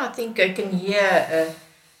 I think I can hear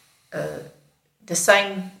the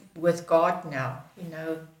same with God now.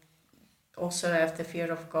 Also have the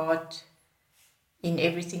fear of God in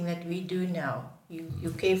everything that we do now.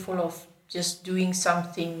 You're careful of just doing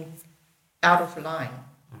something out of line.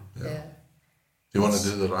 Yeah. You want to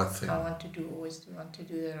do the right thing. I always want to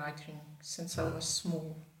do the right thing since I was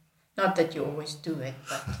small. Not that you always do it,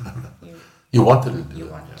 but you wanted to do you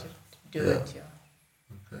it. want to do it, yeah.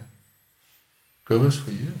 Okay. Cobus,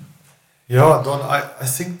 for you? Yeah, Don, I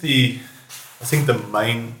think the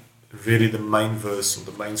main verse or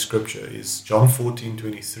the main scripture is John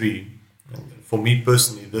 14:23. And for me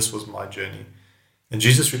personally, this was my journey. And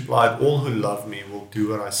Jesus replied, "All who love me will do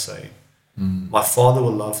what I say. My Father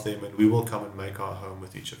will love them, and we will come and make our home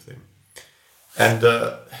with each of them." And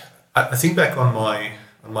I think back on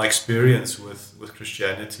my experience with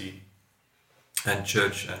Christianity and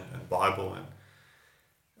church and Bible,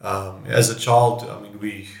 and as a child, I mean,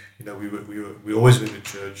 we always went to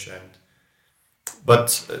church,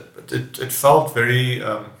 but it felt very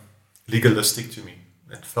legalistic to me.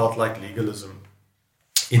 It felt like legalism,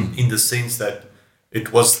 in the sense that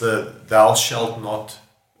it was the "thou shalt not"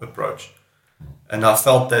 approach. And I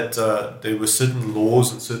felt that there were certain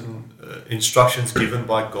laws and certain instructions given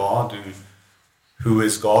by God, who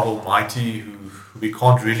is God Almighty, who we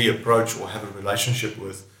can't really approach or have a relationship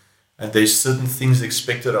with. And there's certain things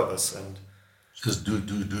expected of us. And just do.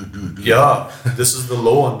 Yeah, this is the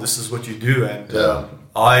law and this is what you do. And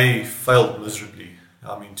I failed miserably.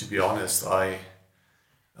 I mean, to be honest, I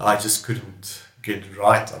just couldn't get it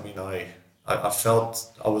right. I mean, I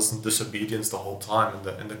felt I was in disobedience the whole time,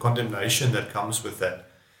 and the condemnation that comes with that,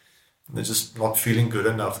 and just not feeling good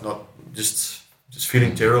enough, not just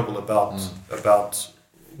feeling terrible about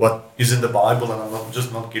what is in the Bible, and I'm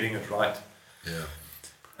just not getting it right. Yeah.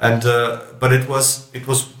 And but it was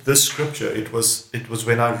this scripture. It was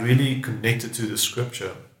when I really connected to the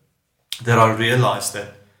scripture that I realized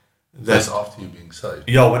that. That's after you being saved.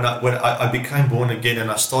 Yeah, when I became born again and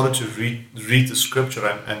I started to read the scripture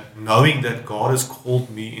and knowing that God has called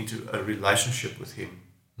me into a relationship with Him,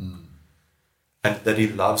 and that He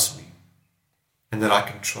loves me, and that I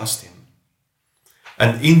can trust Him.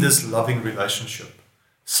 And in this loving relationship,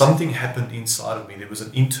 something happened inside of me. There was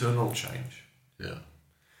an internal change. Yeah.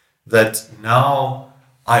 That now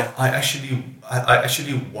I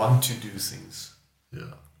actually want to do things.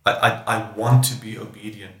 Yeah. I want to be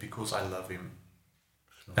obedient because I love Him,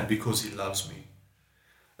 and because He loves me.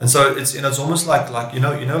 And so it's almost like like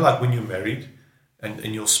when you're married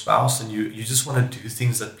and your spouse, and you just want to do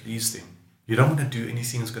things that please them. You don't want to do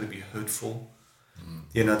anything that's going to be hurtful,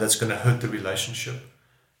 that's going to hurt the relationship.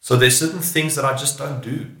 So there's certain things that I just don't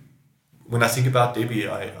do. When I think about Debbie,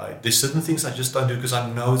 there's certain things I just don't do because I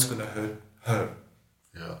know it's going to hurt her.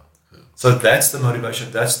 Yeah. So that's the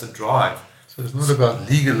motivation. That's the drive. So it's not about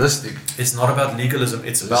legalistic. It's not about legalism.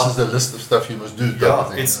 It's this about is the list of stuff you must do.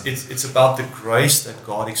 Yeah, it's about the grace that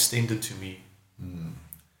God extended to me,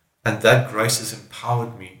 and that grace has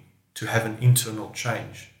empowered me to have an internal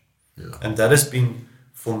change. Yeah. And that has been,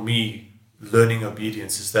 for me, learning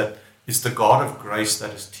obedience, is that it's the God of grace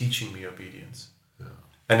that is teaching me obedience. Yeah.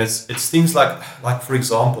 And it's things like for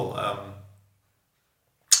example,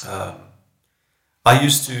 I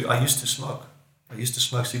used to smoke. I used to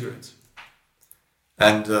smoke cigarettes.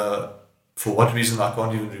 And for what reason, I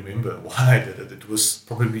can't even remember why I did it. It was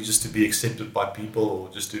probably just to be accepted by people, or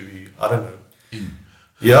just to be, I don't know.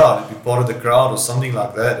 Yeah, to be part of the crowd or something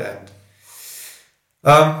like that.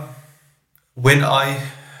 And when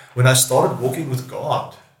I started walking with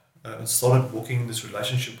God, started walking in this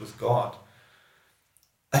relationship with God,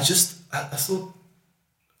 I thought,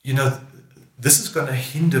 this is going to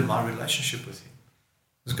hinder my relationship with Him.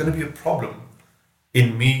 There's going to be a problem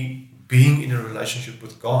in me being in a relationship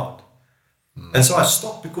with God. And so I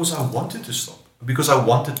stopped because I wanted to stop, because I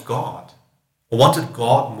wanted God. I wanted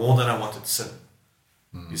God more than I wanted sin.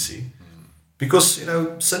 You see? Because,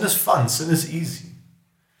 sin is fun, sin is easy.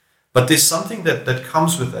 But there's something that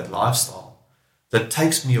comes with that lifestyle that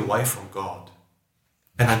takes me away from God.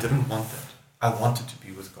 And I didn't want that. I wanted to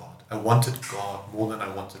be with God. I wanted God more than I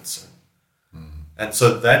wanted sin. And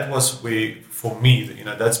so that was where, for me,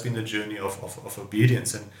 that's been the journey of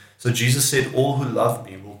obedience. And so Jesus said, all who love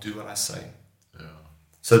me will do what I say. Yeah.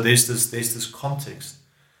 So there's this context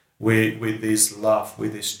where there's love, where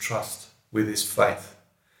there's trust, where there's faith.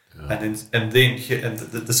 Yeah. And then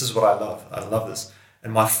this is what I love. I love this.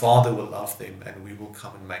 And my Father will love them, and we will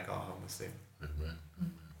come and make our home with them. Amen.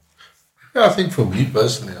 Yeah, I think for me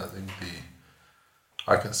personally,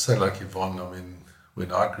 I can say like Yvonne,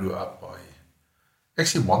 when I grew up, I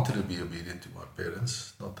actually wanted to be obedient to my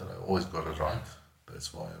parents. Not that I always got it right.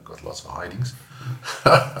 That's why I got lots of hidings.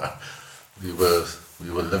 We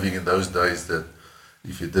were living in those days that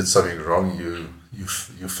if you did something wrong,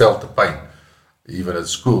 you felt the pain, even at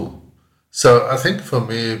school. So I think for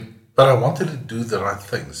me, but I wanted to do the right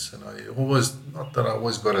things, and not that I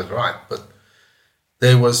always got it right, but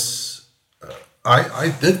there was,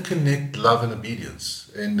 I did connect love and obedience,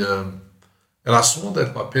 and I saw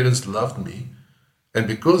that my parents loved me, and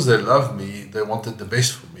because they loved me, they wanted the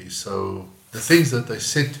best for me. So the things that they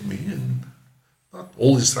said to me, and not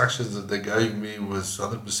all instructions that they gave me was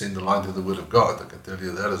 100% aligned to the Word of God. I can tell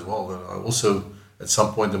you that as well. And I also, at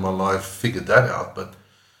some point in my life, figured that out. But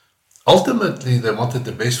ultimately, they wanted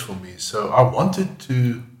the best for me. So I wanted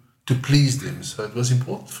to please them. So it was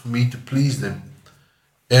important for me to please them.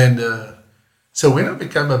 And so when I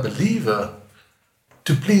became a believer,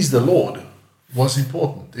 to please the Lord was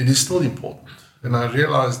important. It is still important. And I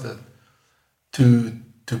realized that to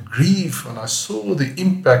grieve, and I saw the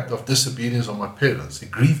impact of disobedience on my parents. It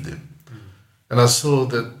grieved them. And I saw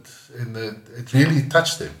that, and it really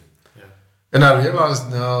touched them. Yeah. And I realized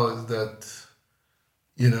now that,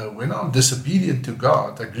 when I'm disobedient to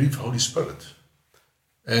God, I grieve Holy Spirit.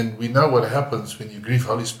 And we know what happens when you grieve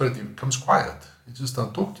Holy Spirit. He becomes quiet. He just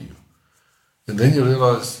don't talk to you. And then you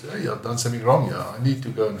realize, hey, I've done something wrong here. I need to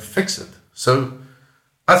go and fix it. So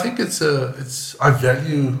I think I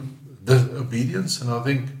value the obedience, and I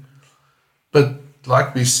think, but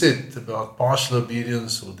like we said about partial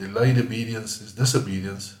obedience or delayed obedience is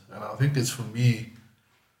disobedience. And I think it's, for me,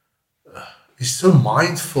 is so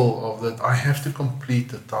mindful of that I have to complete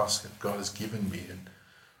the task that God has given me,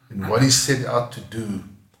 and what He set out to do.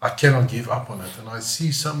 I cannot give up on it. And I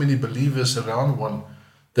see so many believers around one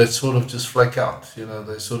that sort of just flake out.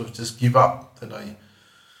 They sort of just give up.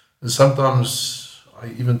 And sometimes I,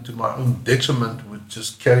 even to my own detriment, would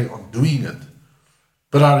just carry on doing it.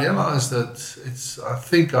 But I realize that I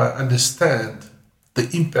think I understand the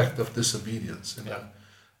impact of disobedience. And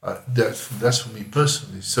that's for me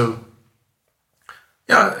personally. So,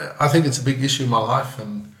 yeah, I think it's a big issue in my life,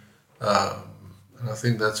 and I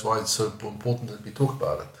think that's why it's so important that we talk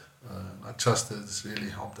about it. I trust that it's really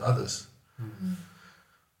helped others. Mm-hmm.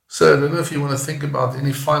 So I don't know if you want to think about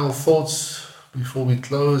any final thoughts before we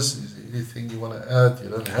close. Is there anything you want to add? You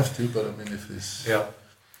don't have to, but if there's... Yeah.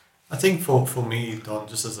 I think for me, Don,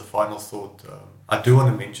 just as a final thought, I do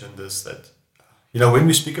want to mention this, that, when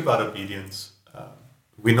we speak about obedience,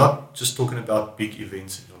 we're not just talking about big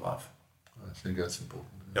events in your life. I think that's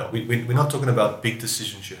important. Yeah, we're not talking about big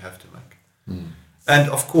decisions you have to make. Mm. And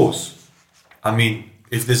of course,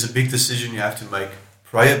 if there's a big decision you have to make,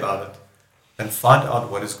 pray about it and find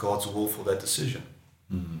out what is God's will for that decision.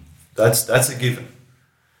 Mm. That's a given.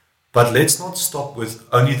 But let's not stop with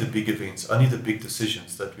only the big events, only the big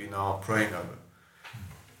decisions that we now are praying over.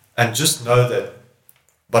 And just know that,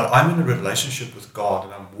 but I'm in a relationship with God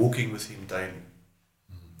and I'm walking with Him daily.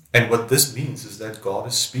 And what this means is that God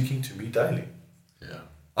is speaking to me daily. Yeah.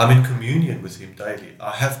 I'm in communion with Him daily.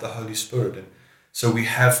 I have the Holy Spirit. And So we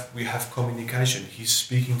have communication. He's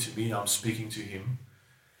speaking to me, I'm speaking to him.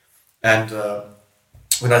 And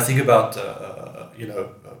when I think about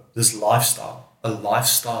this lifestyle, a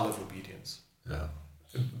lifestyle of obedience. Yeah.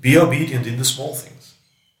 Be obedient in the small things.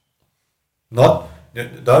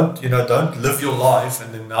 Don't live your life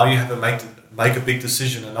and then now you have to make a big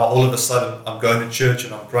decision, and now all of a sudden I'm going to church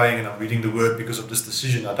and I'm praying and I'm reading the word because of this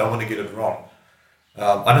decision. I don't want to get it wrong.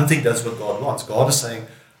 I don't think that's what God wants. God is saying,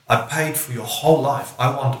 I paid for your whole life. I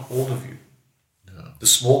want all of you. Yeah. The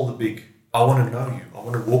small, the big. I want to know you. I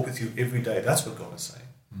want to walk with you every day. That's what God is saying.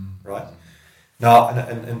 Right? Now,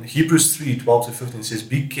 and Hebrews 3:12-15 says,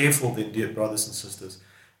 be careful then, dear brothers and sisters.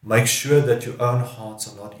 Make sure that your own hearts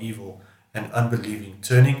are not evil and unbelieving,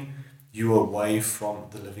 turning you away from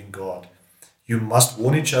the living God. You must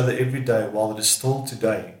warn each other every day while it is still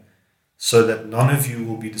today, so that none of you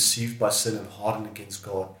will be deceived by sin and hardened against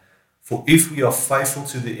God. For if we are faithful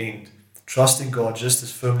to the end, trusting God just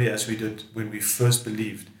as firmly as we did when we first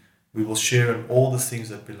believed, we will share in all the things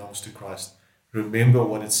that belongs to Christ. Remember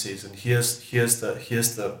what it says, and here's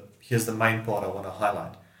the main part I want to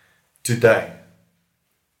highlight. Today,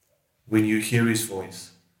 when you hear his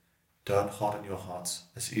voice, don't harden your hearts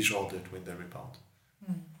as Israel did when they rebelled.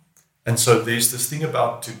 And so there's this thing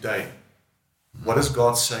about today. What is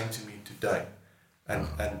God saying to me today? And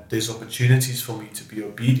there's opportunities for me to be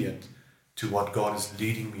obedient to what God is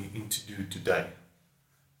leading me into do today.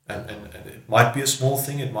 And it might be a small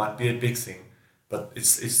thing, it might be a big thing, but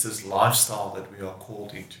it's this lifestyle that we are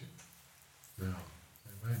called into. Yeah.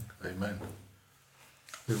 Amen.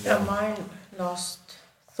 So my last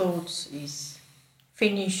thoughts is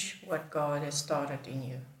finish what God has started in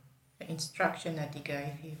you. The instruction that he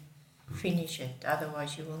gave you. Finish it.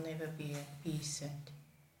 Otherwise you will never be at peace and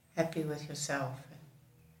happy with yourself.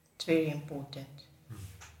 It's very important.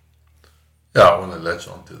 Yeah, I want to latch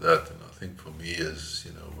on to that, and I think for me is,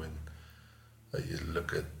 when you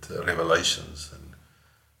look at Revelations, and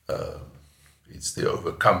it's the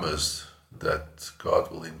overcomers that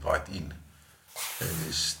God will invite in, and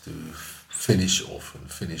is to finish off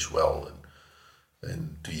and finish well,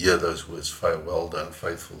 and to hear those words, well done,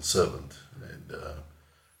 faithful servant. And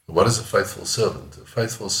what is a faithful servant? A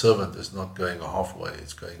faithful servant is not going halfway,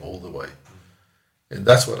 it's going all the way. And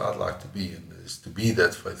that's what I'd like to be, and is to be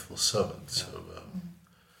that faithful servant. So,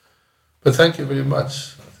 but thank you very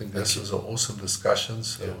much. I think this was an awesome discussion.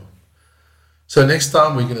 So next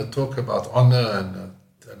time we're going to talk about honor,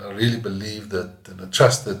 and I really believe that, and I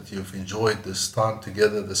trust that you've enjoyed this time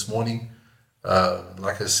together this morning.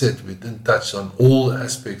 Like I said, we didn't touch on all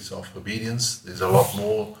aspects of obedience. There's a lot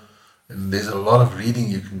more, and there's a lot of reading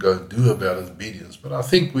you can go and do about obedience. But I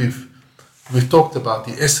think we've talked about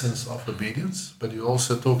the essence of obedience, but you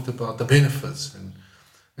also talked about the benefits and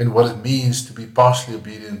what it means to be partially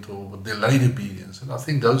obedient or delayed obedience. And I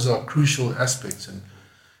think those are crucial aspects.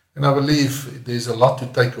 And I believe there's a lot to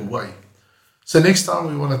take away. So next time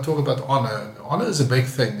we want to talk about honor. And honor is a big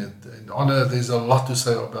thing. In honor, there's a lot to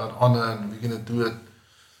say about honor, and we're going to do it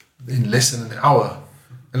in less than an hour.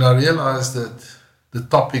 And I realize that the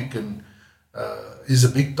topic is a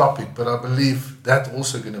big topic, but I believe that's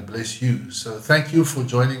also going to bless you. So thank you for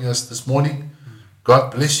joining us this morning.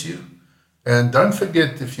 God bless you. And don't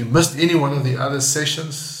forget, if you missed any one of the other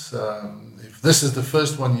sessions, if this is the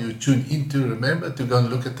first one you tune into, remember to go and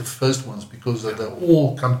look at the first ones, because they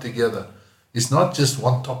all come together. It's not just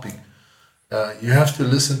one topic. You have to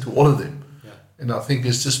listen to all of them. Yeah. And I think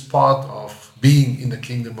it's just part of being in the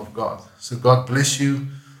kingdom of God. So God bless you.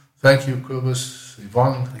 Thank you, Kobus,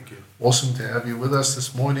 Yvonne. Thank you. Awesome to have you with us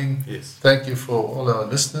this morning. Yes. Thank you for all our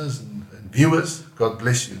listeners and viewers. God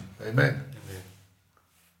bless you. Amen.